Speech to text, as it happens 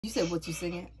You said what you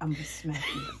singing? I'm gonna smack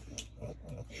you.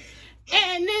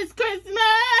 And this Christmas,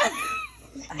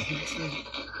 I hate you.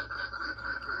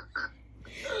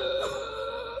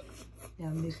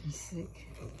 Y'all make me sick.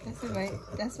 That's alright.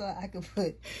 That's why I can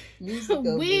put music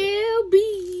over will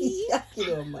be. I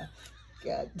get on my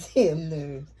goddamn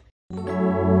nerves.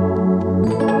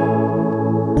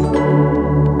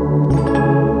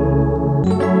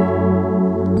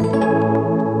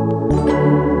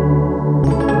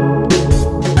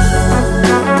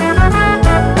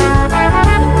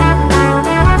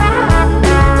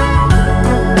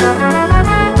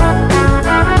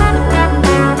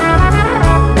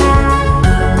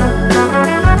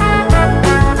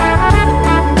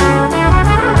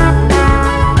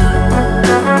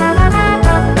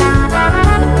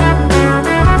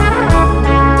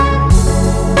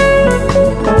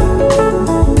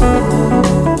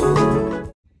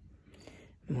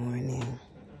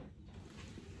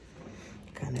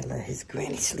 His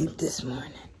granny sleep this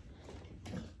morning.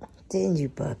 Didn't you,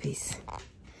 puppies?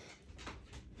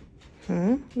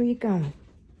 Where you going?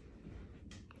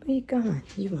 Where you going?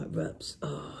 You want rubs?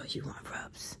 Oh, you want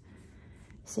rubs.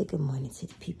 Say good morning to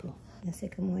the people. You say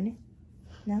good morning?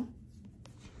 No?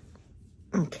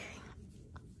 Okay.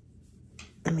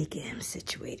 Let me get him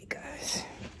situated, guys.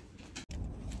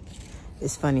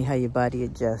 It's funny how your body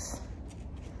adjusts.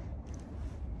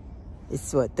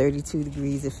 It's what, 32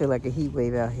 degrees? It feels like a heat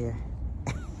wave out here.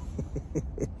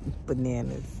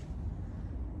 Bananas.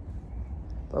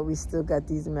 But we still got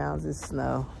these mounds of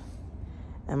snow.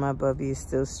 And my bubby is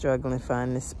still struggling to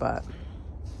find this spot.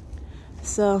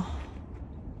 So,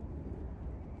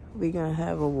 we're gonna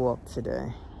have a walk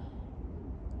today.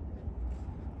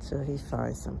 Till he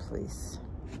finds some place.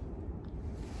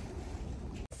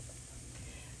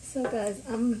 So guys,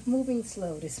 I'm moving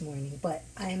slow this morning, but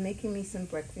I am making me some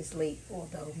breakfast late,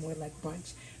 although more like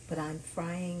brunch. But I'm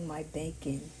frying my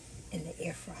bacon in the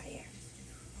air fryer.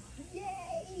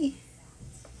 Yay!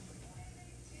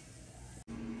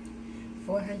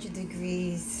 400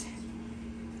 degrees.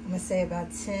 I'm gonna say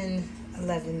about 10,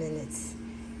 11 minutes.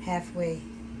 Halfway.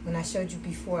 When I showed you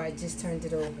before, I just turned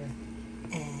it over.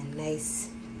 And nice,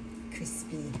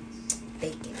 crispy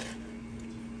bacon.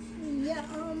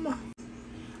 Yum!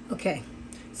 Okay,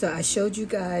 so I showed you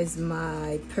guys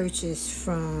my purchase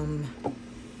from,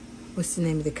 what's the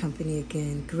name of the company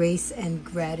again? Grace and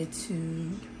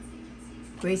Gratitude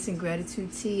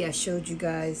Tea. I showed you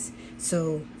guys.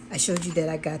 So I showed you that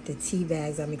I got the tea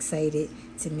bags. I'm excited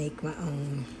to make my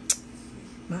own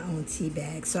tea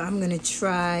bag. So I'm gonna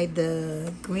try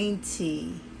the green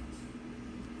tea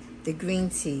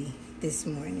this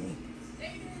morning.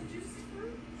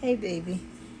 Hey baby.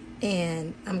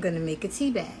 And I'm gonna make a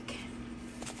tea bag.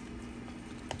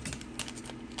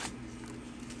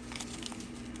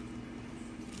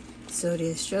 So the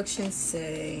instructions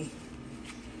say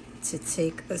to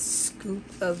take a scoop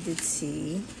of the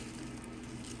tea,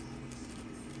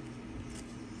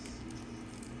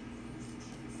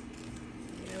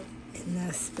 and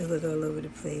not spill it all over the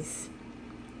place,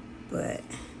 but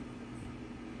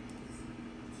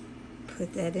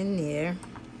put that in there.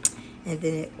 And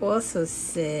then it also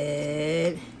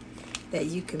said that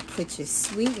you can put your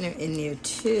sweetener in there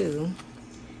too,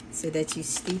 so that you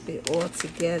steep it all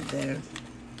together.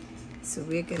 So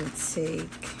we're gonna take,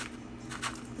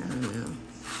 I don't know,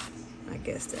 I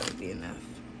guess that would be enough.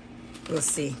 We'll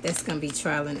see. That's gonna be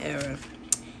trial and error.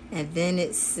 And then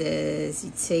it says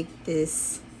you take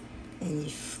this and you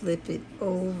flip it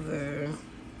over.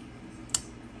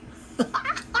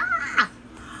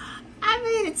 I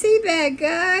made a tea bag,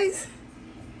 guys.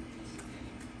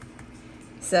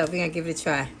 So we're gonna give it a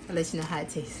try. I'll let you know how it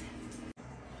tastes.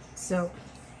 So,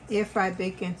 air fried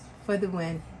bacon for the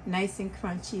win. Nice and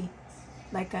crunchy,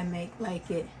 like I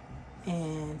like it,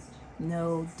 and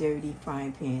no dirty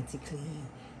frying pan to clean.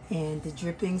 And the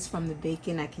drippings from the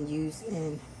bacon I can use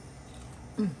in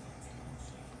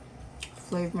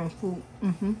flavoring food.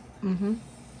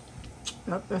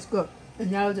 Yep, that's good.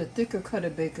 And now it's a thicker cut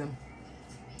of bacon,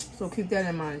 so keep that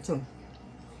in mind too.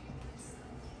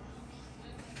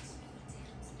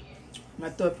 My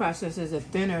thought process is a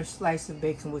thinner slice of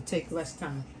bacon would take less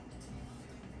time.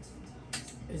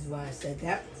 Is why I said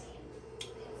that.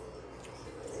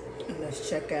 And let's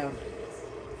check out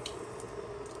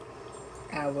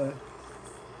our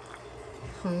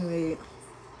homemade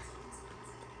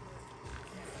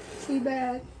tea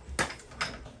bag.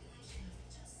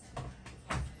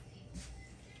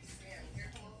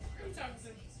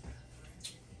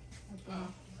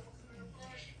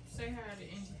 Say hi to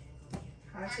Angie.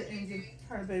 Hi to Angie.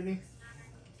 Hi, baby.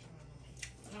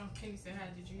 Oh, Kenny said hi.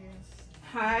 Did you hear us?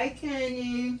 Hi,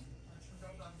 Kenny.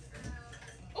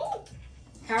 Oh,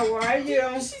 How are you?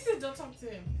 She said don't talk to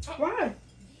him. Oh. Why?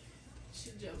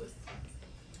 She's jealous.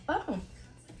 Oh.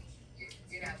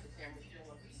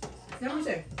 Let me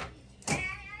see.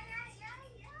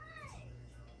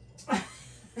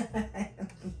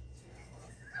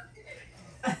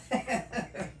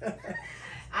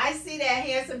 I see that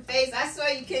handsome face. I saw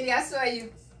you, Kenny. I saw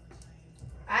you.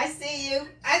 I see you.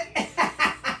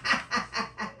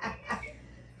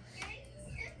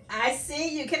 I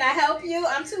see you. Can I help you?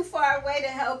 I'm too far away to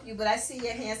help you, but I see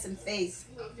your handsome face.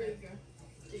 There you go.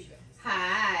 There you go.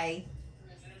 Hi.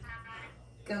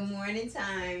 Good morning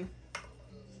time.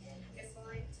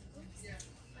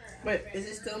 Wait, is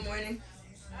it still morning?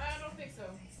 I don't think so.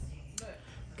 But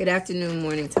Good afternoon,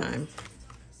 morning time.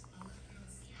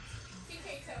 he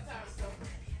can't tell time, so.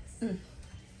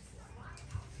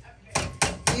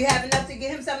 Do you have enough to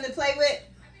get him something to play with?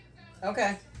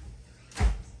 Okay.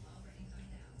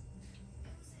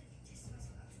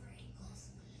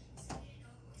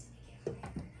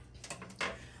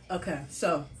 Okay,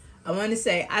 so I want to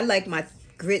say I like my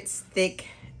grits thick,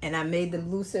 and I made them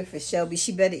looser for Shelby.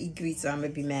 She better eat grits or I'm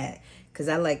going to be mad, because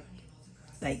I like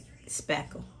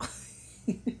spackle.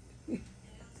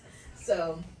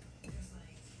 So,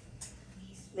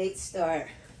 late start,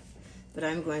 but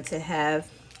I'm going to have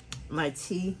my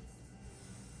tea,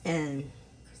 and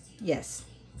yes,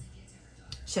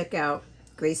 check out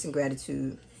Grace and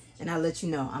Gratitude, and I'll let you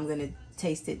know. I'm going to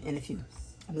taste it in a few.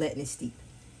 I'm letting it steep.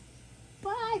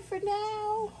 Bye for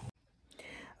now.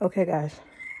 Okay, guys.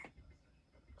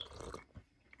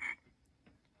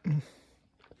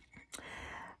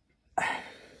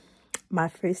 My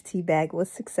first tea bag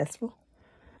was successful.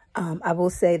 I will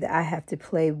say that I have to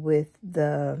play with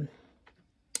the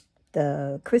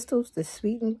crystals, the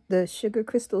sugar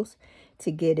crystals,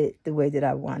 to get it the way that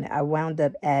I want it. I wound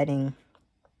up adding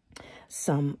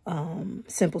some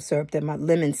simple syrup,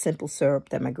 lemon simple syrup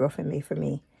that my girlfriend made for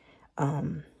me.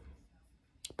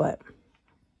 But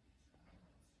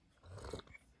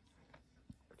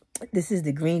this is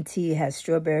the green tea. It has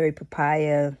strawberry,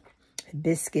 papaya,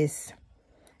 hibiscus,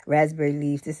 raspberry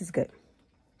leaf. This is good.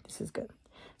 This is good.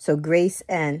 So Grace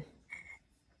and...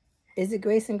 Is it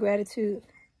Grace and Gratitude?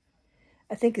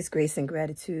 I think it's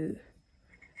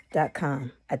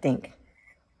graceandgratitude.com, I think.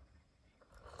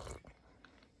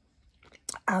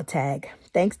 I'll tag.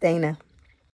 Thanks, Dana.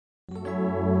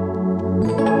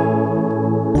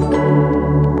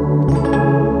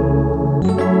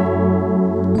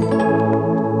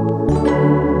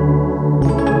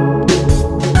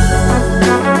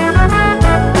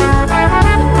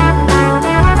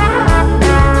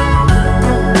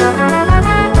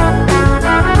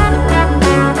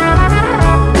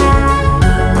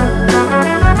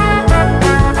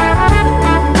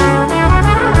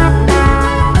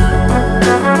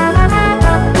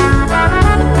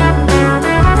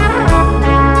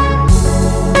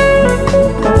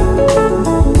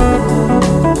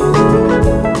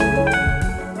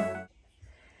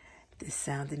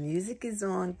 Sound of music is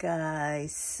on,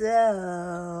 guys.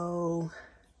 So,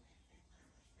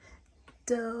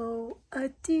 doe, a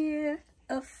deer,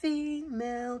 a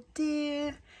female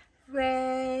deer,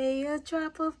 ray, a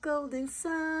drop of golden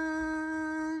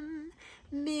sun,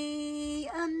 me,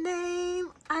 a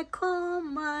name I call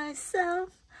myself,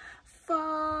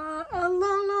 far, a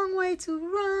long, long way to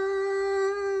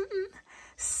run.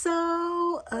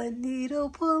 So, a needle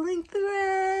pulling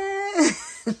thread,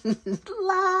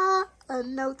 la, a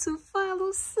note to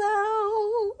follow,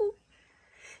 so,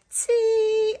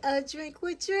 tea, a drink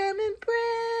with jam and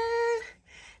bread,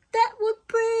 that would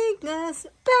bring us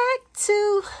back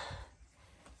to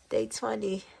day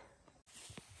 20.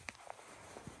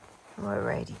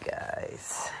 Alrighty,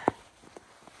 guys.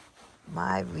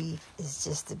 My wreath is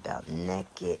just about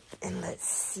naked, and let's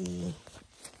see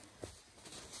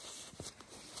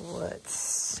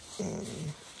what's in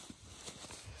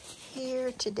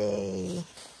here today.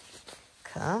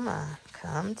 Come on,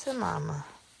 come to mama.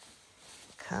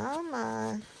 Come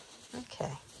on.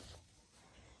 Okay.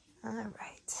 All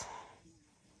right.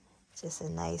 Just a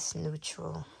nice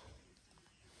neutral.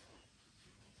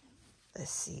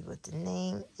 Let's see what the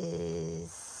name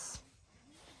is.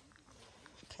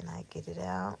 Can I get it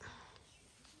out?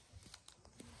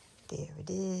 There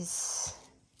it is.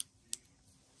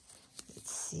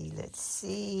 Let's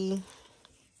see.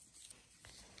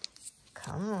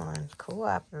 Come on,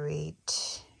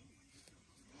 cooperate.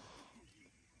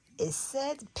 It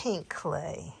said pink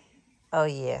clay. Oh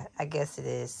yeah, I guess it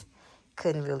is.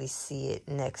 Couldn't really see it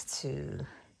next to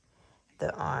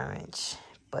the orange.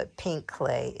 But pink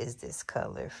clay is this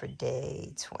color for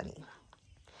day 20.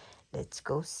 Let's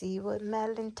go see what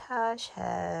Madeline Tosh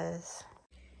has.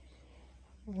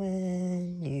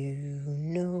 When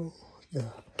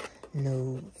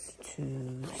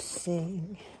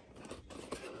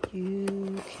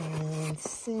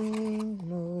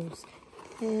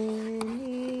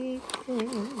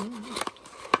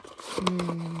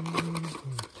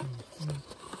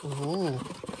Ooh.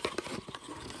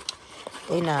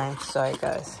 A9. Sorry,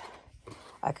 guys.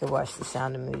 I could watch The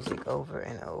Sound of Music over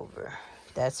and over.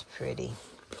 That's pretty.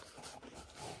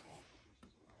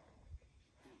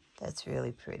 That's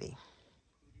really pretty.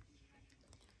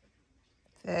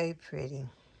 Very pretty.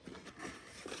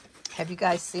 Have you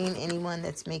guys seen anyone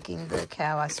that's making the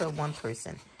cow? I saw one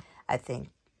person, I think,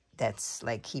 that's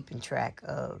like keeping track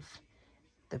of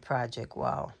the project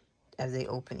as they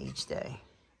open each day.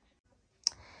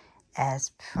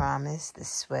 As promised, the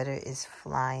sweater is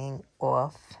flying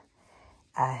off.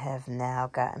 I have now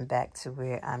gotten back to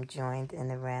where I'm joined in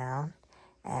the round,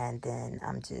 and then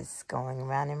I'm just going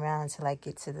around and around until I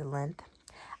get to the length.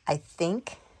 I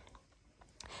think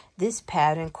this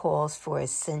pattern calls for a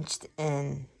cinched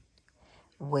in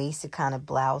waist kind of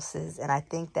blouses, and I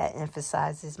think that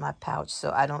emphasizes my pouch,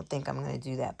 so I don't think I'm going to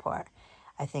do that part.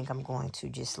 I think I'm going to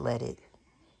just let it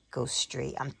go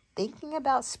straight. I'm thinking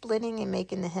about splitting and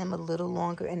making the hem a little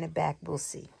longer in the back. We'll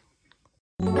see.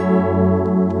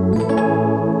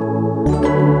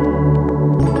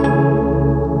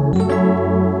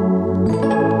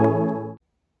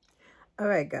 All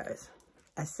right, guys.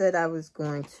 I said I was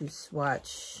going to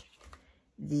swatch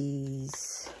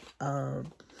these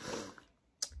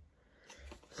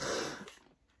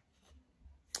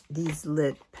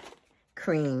lip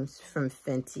creams from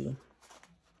Fenty.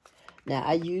 Now,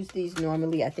 I use these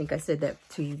normally. I think I said that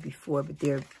to you before, but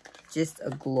they're just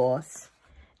a gloss.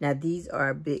 Now, these are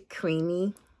a bit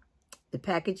creamy. The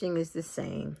packaging is the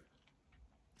same.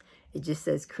 It just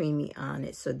says creamy on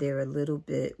it, so they're a little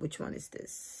bit... Which one is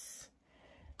this?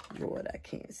 Lord, I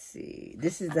can't see.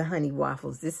 This is the Honey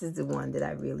Waffles. This is the one that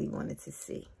I really wanted to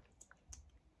see.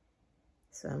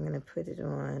 So I'm going to put it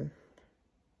on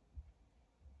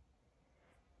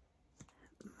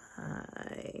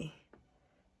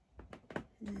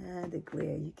the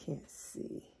glare, you can't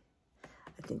see.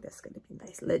 I think that's going to be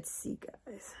nice. Let's see,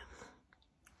 guys.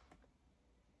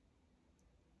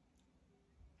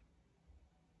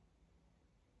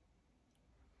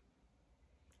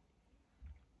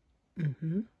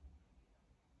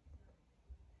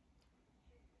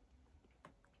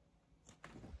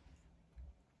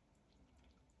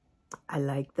 I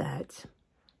like that.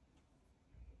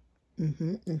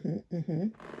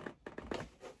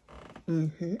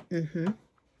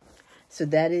 So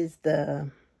that is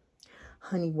the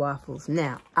Honey Waffles.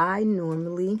 Now, I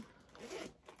normally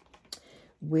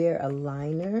wear a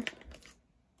liner.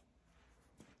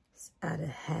 It's out of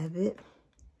habit.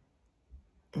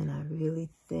 And I really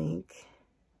think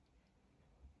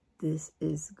this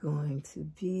is going to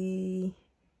be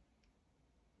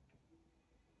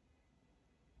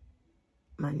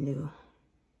my new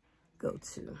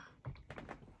go-to.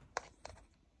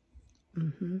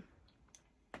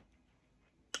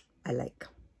 I like.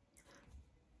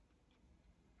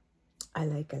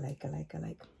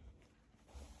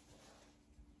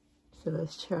 So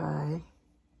let's try.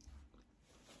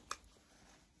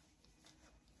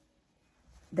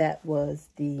 That was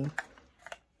the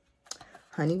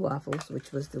Honey Waffles,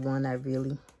 which was the one I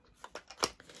really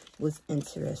was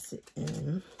interested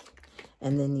in.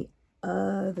 And then the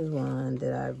other one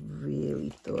that I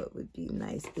really thought would be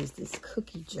nice is this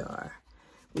cookie jar,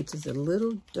 which is a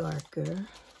little darker.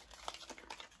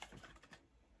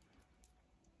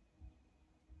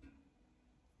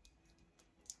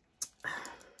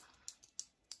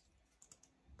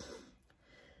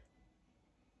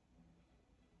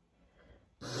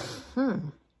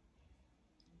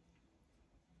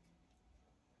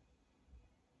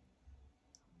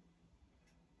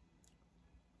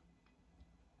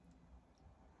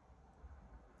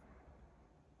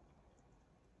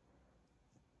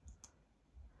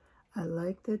 I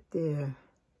like that they're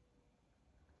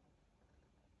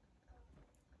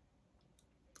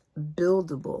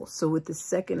buildable. So with the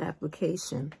second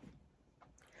application,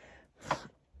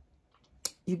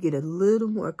 you get a little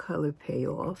more color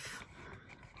payoff.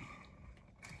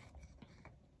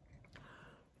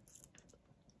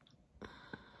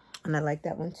 And I like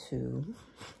that one too.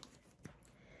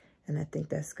 And I think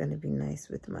that's going to be nice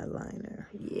with my liner.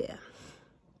 Yeah.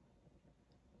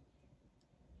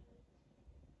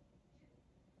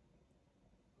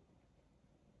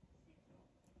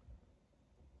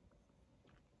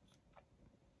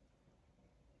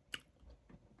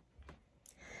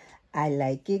 I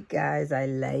like it, guys. I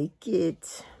like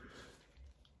it.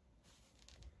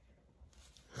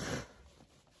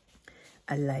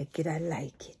 I like it. I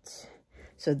like it.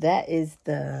 So that is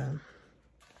the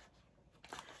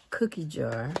cookie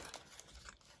jar.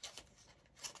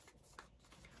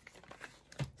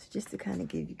 So just to kind of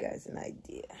give you guys an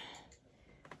idea.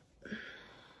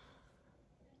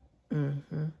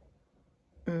 Mm-hmm.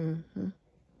 Mm-hmm.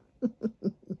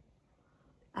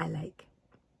 I like.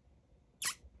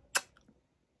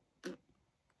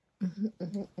 Mm-hmm,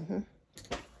 mm-hmm, mm-hmm.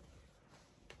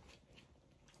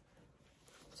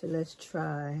 So let's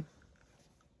try.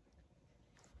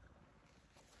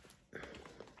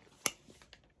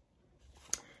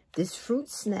 This fruit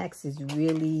snacks is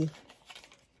really,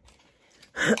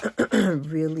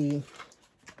 really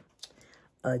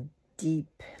a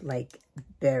deep, like,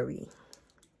 berry.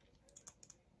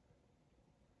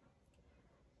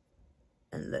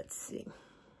 And let's see.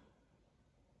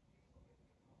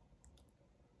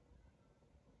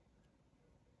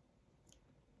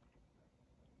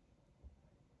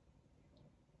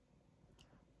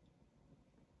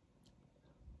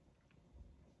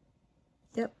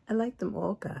 Yep, I like them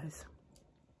all, guys.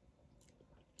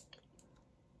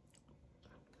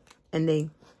 And they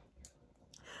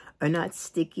are not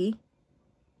sticky.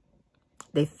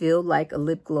 They feel like a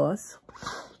lip gloss,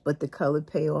 but the color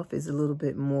payoff is a little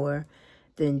bit more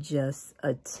than just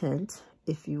a tint,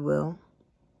 if you will.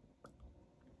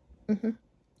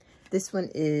 This one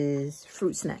is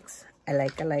fruit snacks. I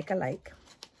like.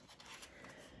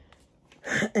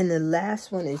 And the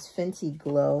last one is Fenty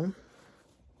Glow,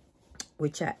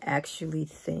 which I actually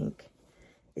think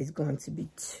is going to be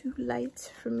too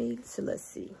light for me. So let's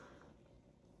see.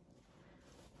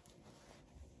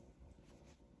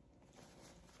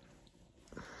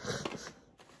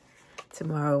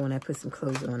 Tomorrow when I put some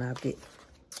clothes on, I'll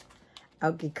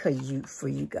get cute for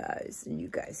you guys, and you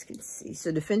guys can see.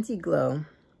 So the Fenty Glow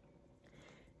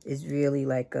is really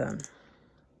like a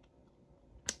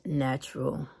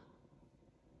natural.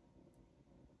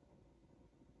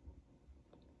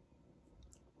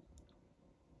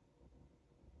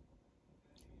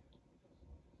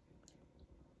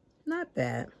 Not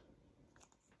bad.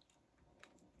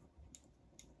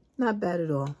 Not bad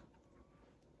at all.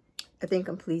 I think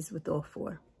I'm pleased with all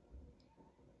four.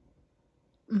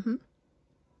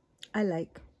 I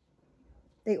like.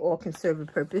 They all can serve a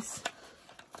purpose.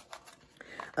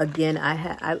 Again,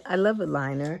 I love a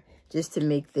liner just to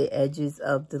make the edges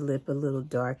of the lip a little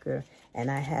darker. And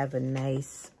I have a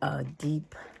nice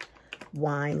deep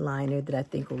wine liner that I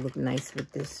think will look nice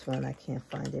with this one. I can't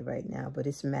find it right now, but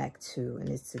it's MAC 2 and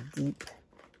it's a deep,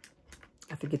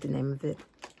 I forget the name of it,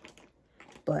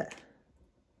 but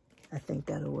I think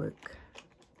that'll work.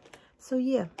 So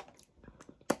yeah,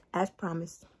 as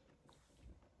promised.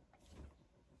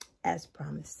 As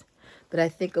promised. But I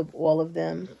think of all of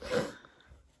them,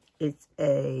 it's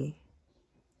a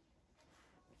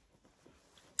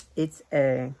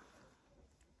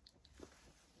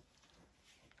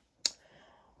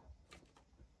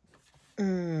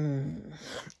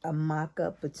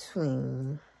mock-up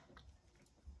between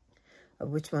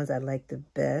which ones I like the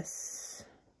best.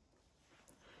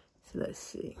 So let's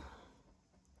see.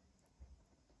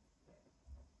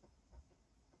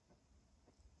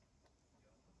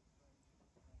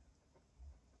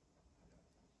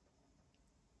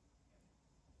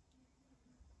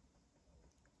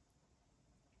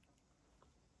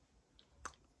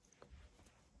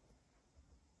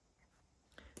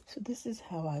 So this is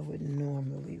how I would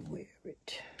normally wear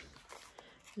it.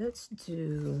 Let's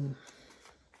do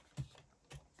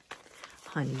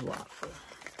Honey Waffle.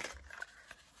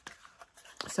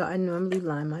 So I normally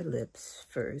line my lips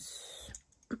first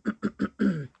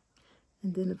and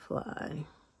then apply.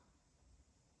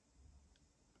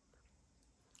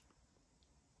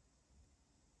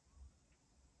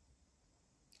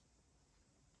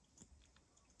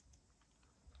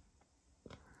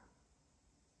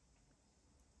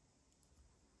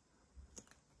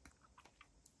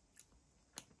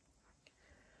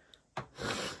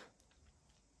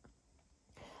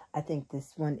 I think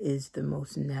this one is the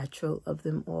most natural of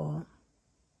them all.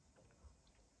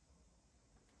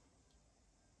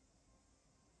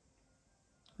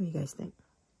 What do you guys think?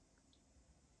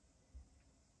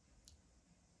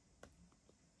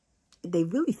 They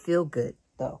really feel good,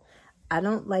 though. I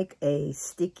don't like a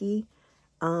sticky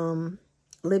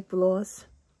lip gloss.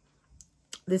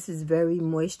 This is very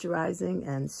moisturizing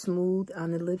and smooth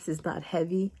on the lips. It's not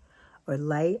heavy or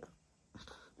light.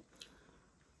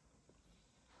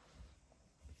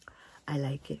 I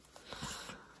like it.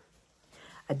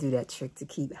 I do that trick to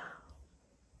keep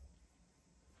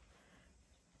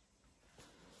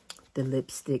the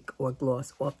lipstick or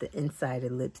gloss off the inside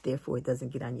of the lips, therefore it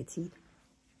doesn't get on your teeth.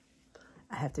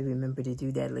 I have to remember to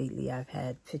do that lately. I've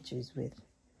had pictures with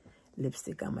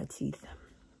lipstick on my teeth.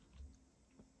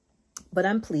 But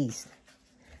I'm pleased.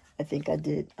 I think I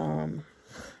did a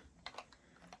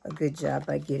good job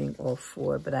by getting all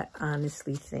four, but I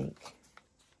honestly think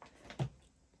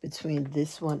between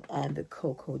this one and the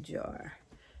cocoa jar.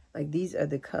 Like, these are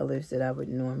the colors that I would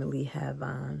normally have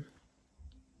on.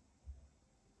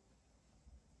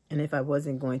 And if I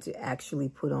wasn't going to actually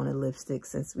put on a lipstick,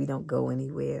 since we don't go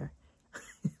anywhere,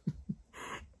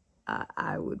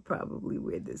 I would probably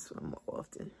wear this one more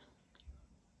often.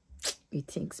 Me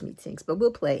tinks. But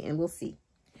we'll play and we'll see.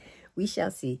 We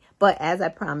shall see. But as I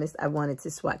promised, I wanted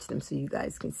to swatch them so you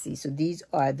guys can see. So these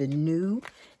are the new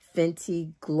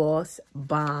Fenty Gloss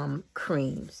Bomb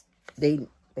creams. Wait,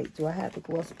 do I have the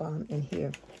Gloss Bomb in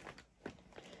here?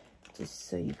 Just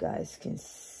so you guys can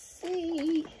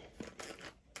see.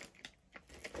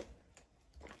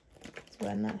 Do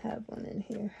I not have one in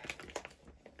here?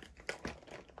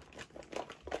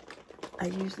 I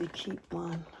usually keep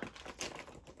one.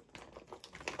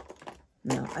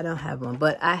 No, I don't have one.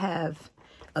 But I have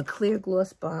a clear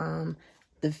Gloss Bomb.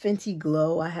 The Fenty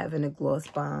Glow I have in a Gloss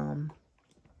Bomb.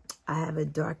 I have a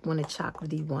dark one, a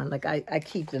chocolatey one. Like, I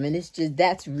keep them. And it's just,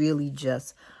 that's really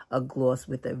just a gloss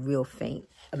with a real faint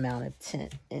amount of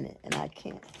tint in it. And I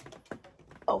can't.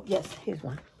 Oh, yes, here's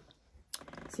one.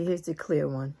 See, here's the clear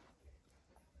one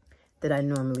that I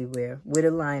normally wear with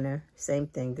a liner. Same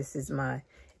thing. This is my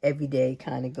everyday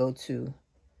kind of go-to,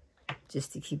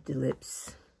 just to keep the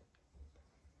lips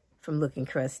from looking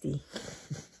crusty.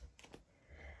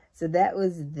 So that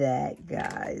was that,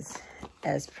 guys.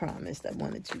 As promised, I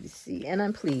wanted you to see. And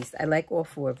I'm pleased. I like all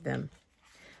four of them.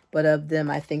 But of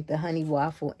them, I think the honey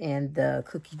waffle and the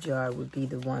cookie jar would be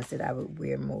the ones that I would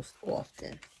wear most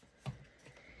often.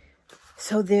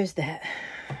 So there's that.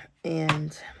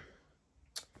 And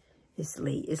it's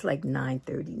late. It's like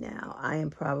 9:30 now. I am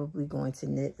probably going to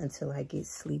knit until I get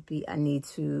sleepy. I need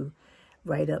to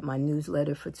write up my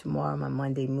newsletter for tomorrow, my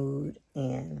Monday mood.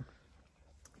 And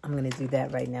I'm going to do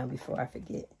that right now before I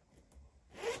forget.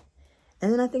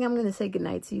 And then I think I'm going to say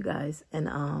goodnight to you guys.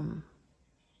 And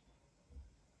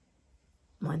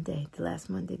Monday, the last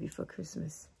Monday before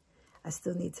Christmas, I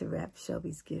still need to wrap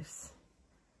Shelby's gifts.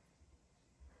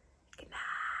 Good night.